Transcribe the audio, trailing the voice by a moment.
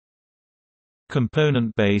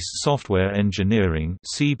Component-based software engineering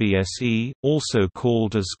 (CBSE), also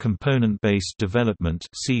called as component-based development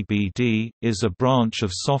 (CBD), is a branch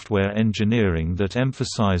of software engineering that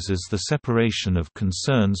emphasizes the separation of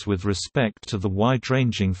concerns with respect to the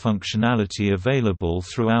wide-ranging functionality available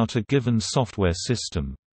throughout a given software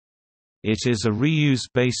system. It is a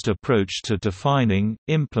reuse-based approach to defining,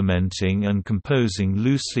 implementing and composing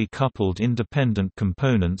loosely coupled independent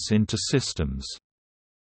components into systems.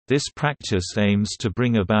 This practice aims to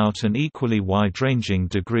bring about an equally wide-ranging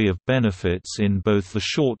degree of benefits in both the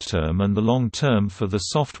short-term and the long-term for the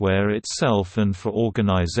software itself and for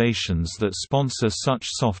organizations that sponsor such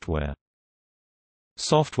software.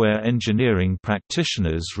 Software engineering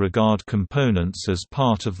practitioners regard components as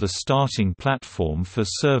part of the starting platform for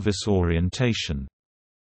service orientation.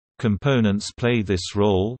 Components play this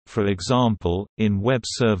role, for example, in web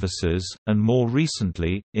services, and more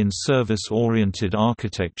recently, in service-oriented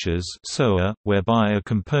architectures (SOA), whereby a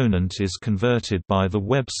component is converted by the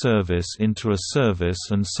web service into a service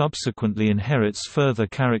and subsequently inherits further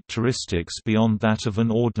characteristics beyond that of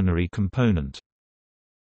an ordinary component.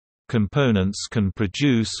 Components can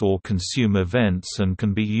produce or consume events and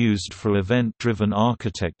can be used for event-driven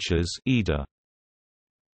architectures (EDA).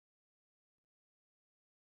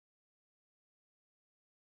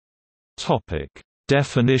 Topic: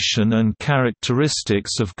 Definition and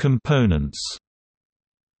characteristics of components.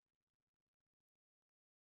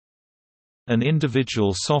 An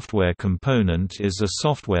individual software component is a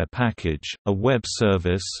software package, a web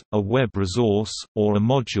service, a web resource, or a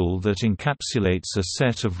module that encapsulates a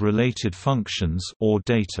set of related functions or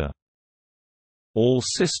data. All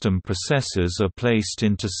system processors are placed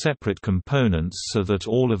into separate components so that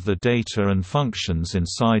all of the data and functions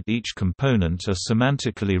inside each component are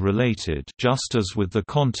semantically related, just as with the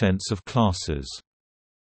contents of classes.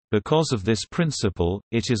 Because of this principle,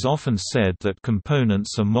 it is often said that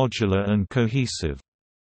components are modular and cohesive.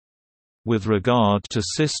 With regard to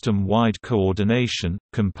system-wide coordination,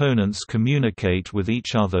 components communicate with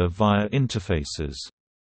each other via interfaces.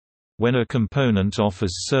 When a component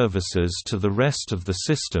offers services to the rest of the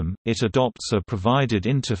system, it adopts a provided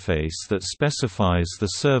interface that specifies the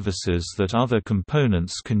services that other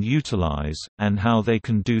components can utilize, and how they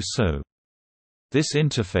can do so. This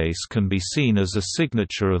interface can be seen as a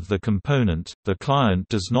signature of the component. The client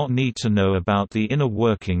does not need to know about the inner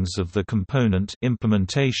workings of the component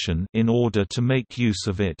implementation in order to make use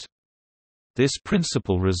of it. This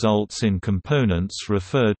principle results in components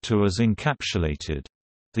referred to as encapsulated.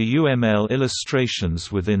 The UML illustrations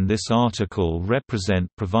within this article represent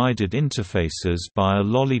provided interfaces by a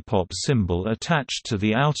lollipop symbol attached to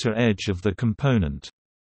the outer edge of the component.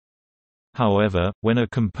 However, when a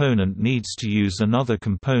component needs to use another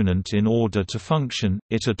component in order to function,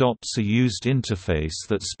 it adopts a used interface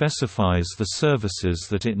that specifies the services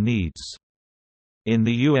that it needs. In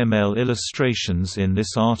the UML illustrations in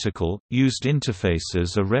this article, used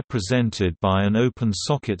interfaces are represented by an open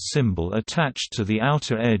socket symbol attached to the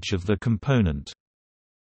outer edge of the component.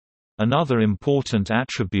 Another important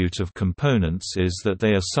attribute of components is that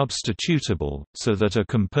they are substitutable, so that a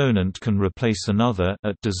component can replace another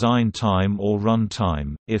at design time or run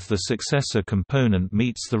time, if the successor component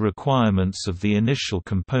meets the requirements of the initial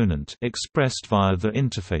component expressed via the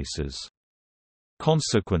interfaces.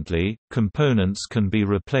 Consequently, components can be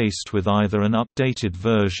replaced with either an updated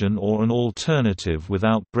version or an alternative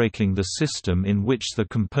without breaking the system in which the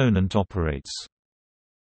component operates.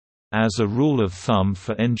 As a rule of thumb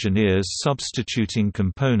for engineers substituting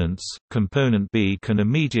components, Component B can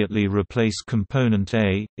immediately replace Component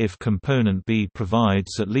A, if Component B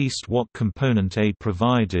provides at least what Component A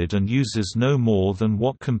provided and uses no more than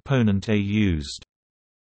what Component A used.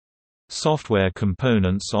 Software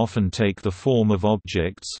components often take the form of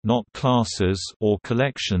objects, not classes, or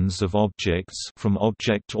collections of objects from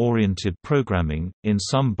object-oriented programming, in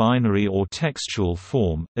some binary or textual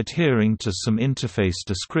form, adhering to some interface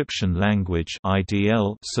description language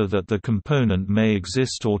 (IDL) so that the component may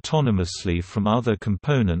exist autonomously from other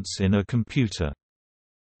components in a computer.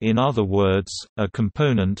 In other words, a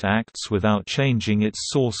component acts without changing its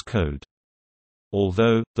source code.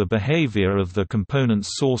 Although, the behavior of the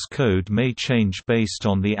component's source code may change based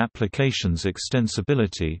on the application's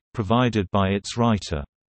extensibility, provided by its writer.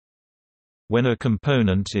 When a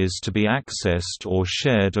component is to be accessed or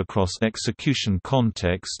shared across execution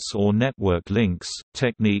contexts or network links,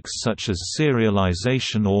 techniques such as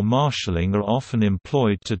serialization or marshalling are often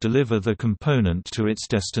employed to deliver the component to its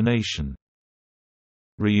destination.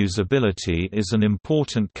 Reusability is an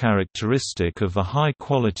important characteristic of a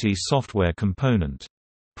high-quality software component.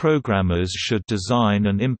 Programmers should design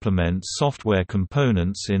and implement software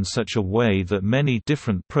components in such a way that many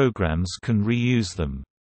different programs can reuse them.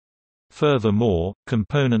 Furthermore,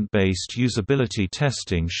 component-based usability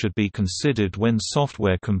testing should be considered when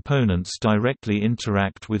software components directly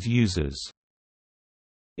interact with users.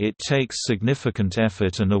 It takes significant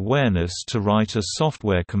effort and awareness to write a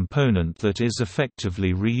software component that is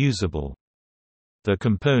effectively reusable. The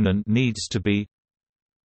component needs to be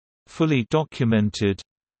fully documented,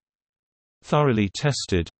 thoroughly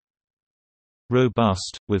tested,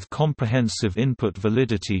 robust, with comprehensive input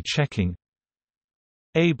validity checking,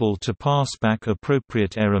 able to pass back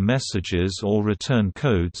appropriate error messages or return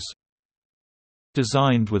codes,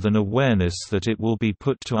 designed with an awareness that it will be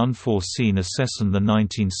put to unforeseen access. In the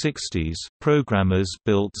 1960s, programmers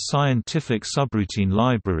built scientific subroutine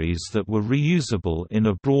libraries that were reusable in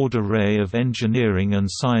a broad array of engineering and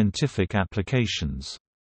scientific applications.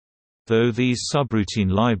 Though these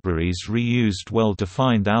subroutine libraries reused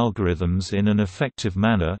well-defined algorithms in an effective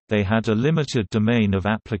manner, they had a limited domain of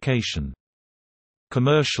application.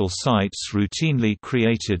 Commercial sites routinely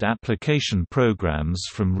created application programs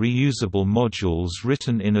from reusable modules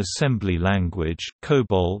written in assembly language,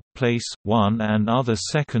 COBOL, Place, 1 and other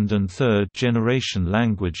second and third generation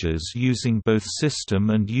languages using both system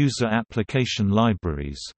and user application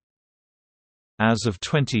libraries. As of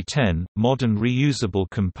 2010, modern reusable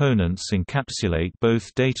components encapsulate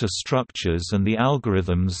both data structures and the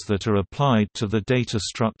algorithms that are applied to the data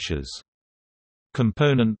structures.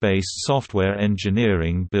 Component-based software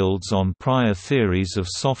engineering builds on prior theories of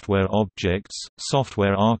software objects,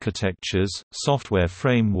 software architectures, software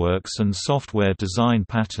frameworks and software design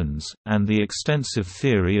patterns, and the extensive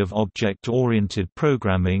theory of object-oriented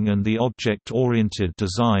programming and the object-oriented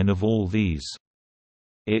design of all these.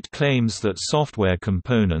 It claims that software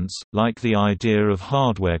components, like the idea of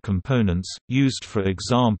hardware components, used for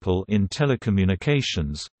example in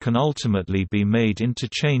telecommunications, can ultimately be made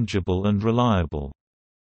interchangeable and reliable.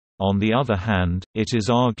 On the other hand, it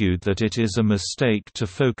is argued that it is a mistake to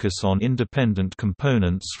focus on independent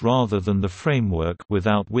components rather than the framework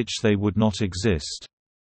without which they would not exist.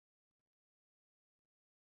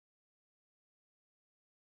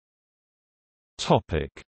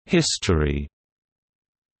 History.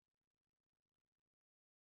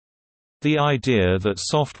 The idea that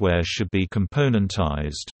software should be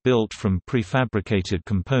componentized, built from prefabricated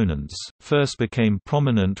components, first became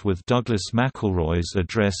prominent with Douglas McElroy's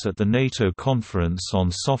address at the NATO Conference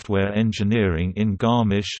on Software Engineering in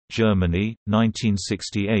Garmisch, Germany,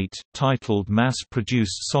 1968, titled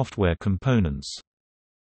Mass-Produced Software Components.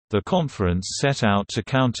 The conference set out to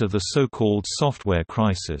counter the so-called software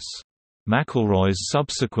crisis. McElroy's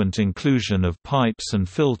subsequent inclusion of pipes and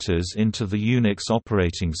filters into the Unix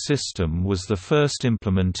operating system was the first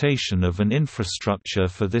implementation of an infrastructure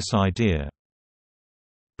for this idea.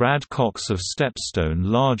 Brad Cox of Stepstone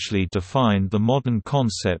largely defined the modern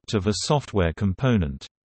concept of a software component.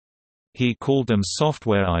 He called them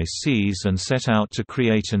software ICs and set out to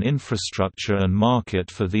create an infrastructure and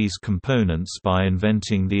market for these components by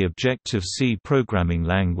inventing the Objective-C programming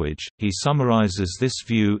language. He summarizes this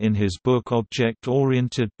view in his book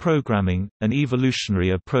Object-Oriented Programming: An Evolutionary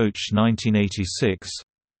Approach, 1986.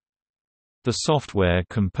 The software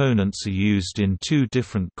components are used in two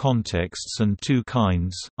different contexts and two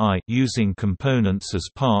kinds, using components as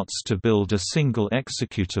parts to build a single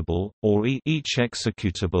executable, or each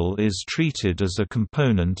executable is treated as a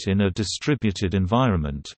component in a distributed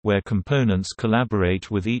environment, where components collaborate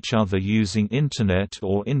with each other using Internet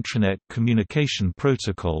or intranet communication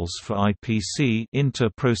protocols for IPC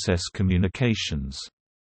inter-process communications.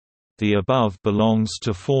 The above belongs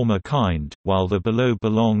to former kind, while the below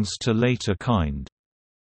belongs to later kind.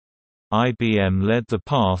 IBM led the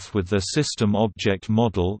path with the System Object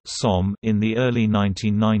Model in the early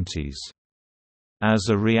 1990s. As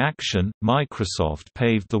a reaction, Microsoft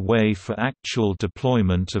paved the way for actual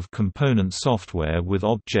deployment of component software with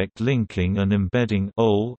object linking and embedding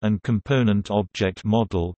and Component Object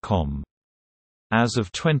Model As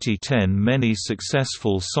of 2010, many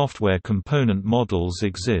successful software component models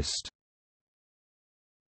exist.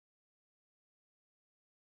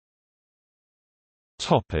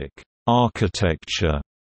 Architecture.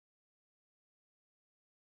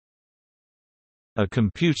 A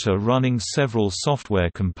computer running several software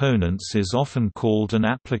components is often called an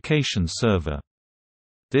application server.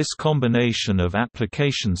 This combination of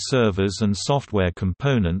application servers and software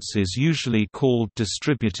components is usually called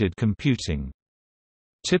distributed computing.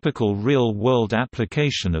 Typical real-world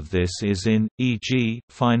application of this is in, e.g.,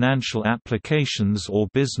 financial applications or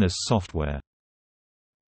business software.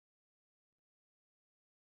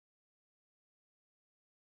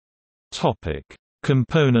 Topic: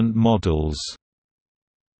 Component models.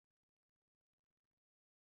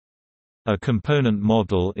 A component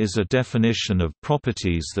model is a definition of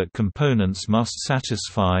properties that components must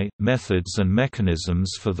satisfy, methods and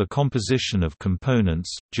mechanisms for the composition of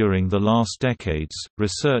components. During the last decades,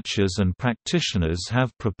 researchers and practitioners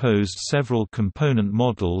have proposed several component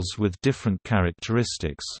models with different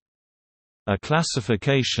characteristics. A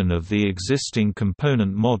classification of the existing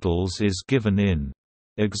component models is given in.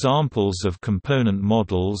 Examples of component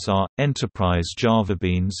models are Enterprise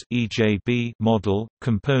JavaBeans (EJB) model,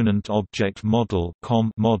 Component Object Model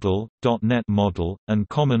 (COM) model, .NET model, and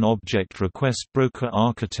Common Object Request Broker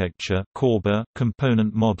Architecture (CORBA)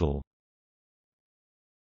 component model.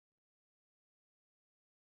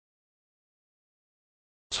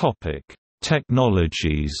 Topic: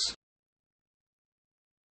 Technologies.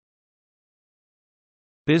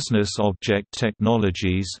 Business Object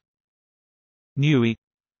Technologies, NUI,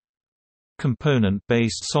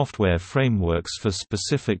 component-based software frameworks for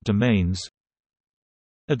specific domains,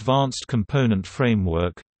 Advanced Component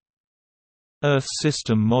Framework, Earth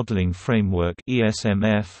System Modeling Framework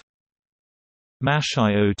 (ESMF), MASH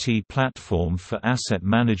IoT platform for asset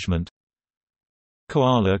management,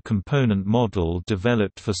 Koala component model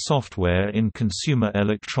developed for software in consumer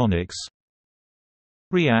electronics,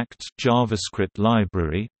 React JavaScript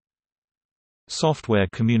library, Software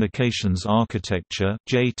Communications Architecture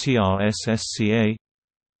 (JTRS-SCA),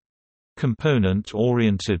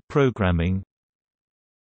 Component-oriented programming,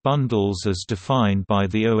 Bundles as defined by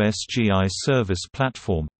the OSGI Service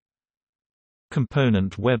Platform,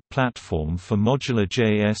 Component Web Platform for Modular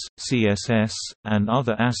JS, CSS, and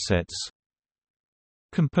other assets,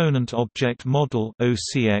 Component Object Model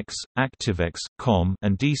 (OCX), ActiveX, COM,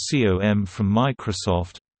 and DCOM from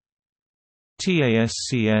Microsoft,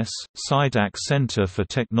 TASCS, SIDAC Center for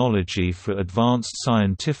Technology for Advanced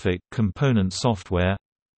Scientific Component Software,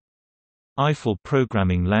 Eiffel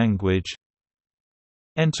Programming Language,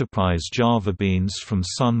 Enterprise JavaBeans from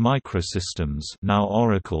Sun Microsystems, now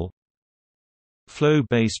Oracle,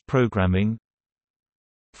 Flow-based programming,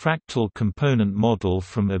 Fractal component model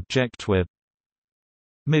from ObjectWeb,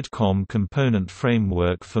 Midcom component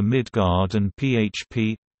framework for Midgard and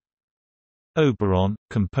PHP, Oberon,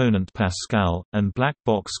 Component Pascal, and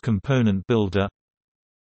Blackbox Component Builder,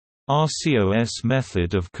 RCOS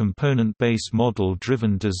method of component-based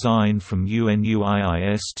model-driven design from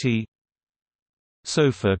UNUIIST,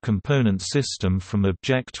 SOFA component system from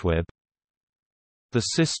ObjectWeb, The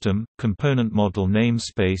System, component model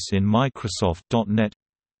namespace in Microsoft.NET,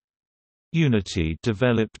 Unity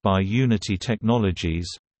developed by Unity Technologies,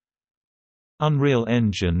 Unreal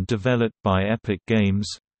Engine developed by Epic Games,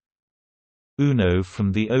 UNO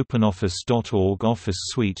from the OpenOffice.org Office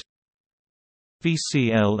Suite,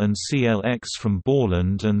 VCL and CLX from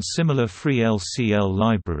Borland and similar free LCL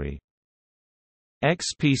library,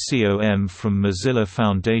 XPCOM from Mozilla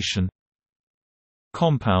Foundation,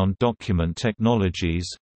 Compound Document Technologies,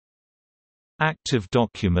 Active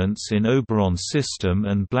Documents in Oberon System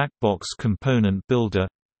and Blackbox Component Builder,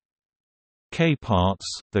 KParts,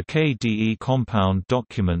 the KDE Compound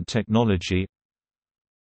Document Technology,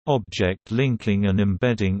 Object Linking and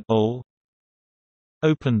Embedding (OL),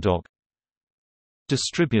 OpenDoc,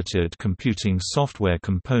 Distributed Computing Software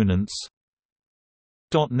Components,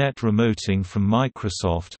 .NET Remoting from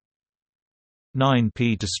Microsoft,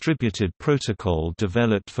 9P Distributed Protocol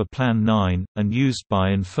developed for Plan 9, and used by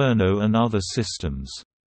Inferno and other systems.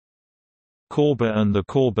 CORBA and the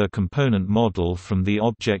CORBA component model from the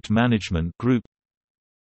Object Management Group,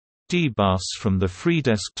 DBus from the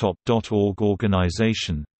freedesktop.org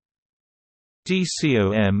organization,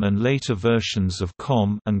 DCOM and later versions of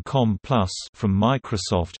COM and COM+ from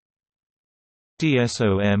Microsoft,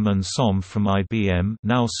 DSOM and SOM from IBM,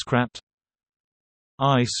 now scrapped,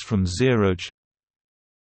 ICE from Xerox,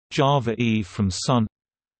 Java E from Sun,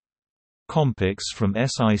 Compix from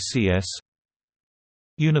SICS,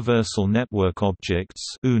 Universal Network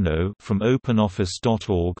Objects (UNO) from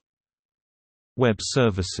OpenOffice.org, Web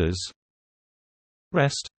Services,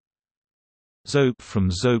 REST, Zope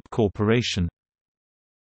from Zope Corporation,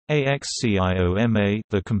 AXCIOMA,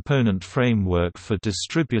 the component framework for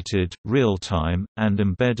distributed, real-time, and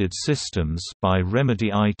embedded systems by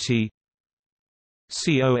Remedy IT,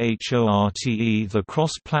 COHORTE, the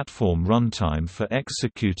cross-platform runtime for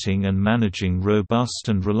executing and managing robust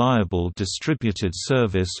and reliable distributed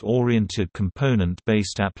service-oriented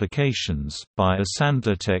component-based applications, by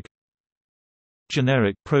AssemblerTech.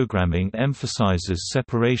 Generic programming emphasizes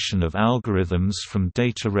separation of algorithms from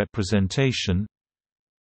data representation.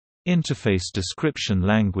 Interface Description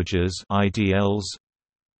Languages (IDLs),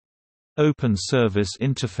 Open Service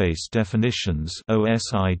Interface Definitions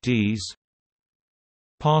 (OSIDs),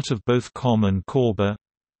 part of both COM and CORBA,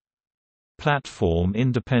 Platform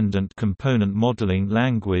Independent Component Modeling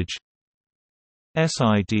Language,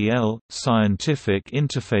 SIDL Scientific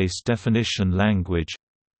Interface Definition Language,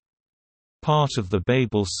 part of the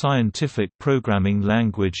Babel Scientific Programming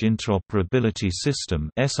Language Interoperability System.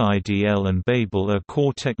 SIDL and Babel are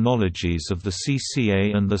core technologies of the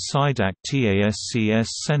CCA and the SIDAC TASCS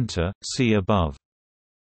Center, see above.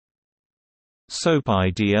 SOAP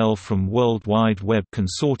IDL from World Wide Web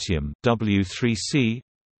Consortium W3C,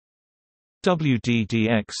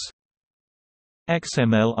 WDDX,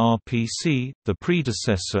 XML-RPC, the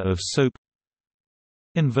predecessor of SOAP,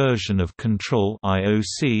 Inversion of Control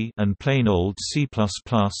 (IOC) and plain old C++,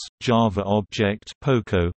 Java Object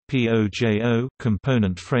 (POCO, POJO)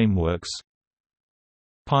 component frameworks,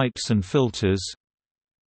 Pipes and filters,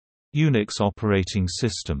 Unix operating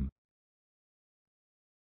system.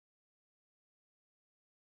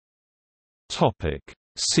 Topic: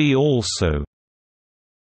 See also.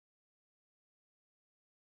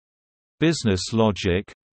 Business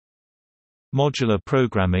logic, Modular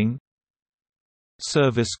programming,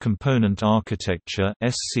 Service Component Architecture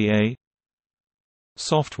 (SCA),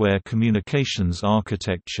 Software Communications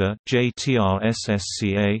Architecture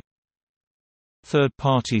 (JTRS-SCA),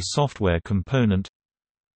 Third-party software component,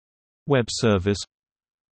 Web service,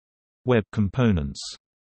 Web components.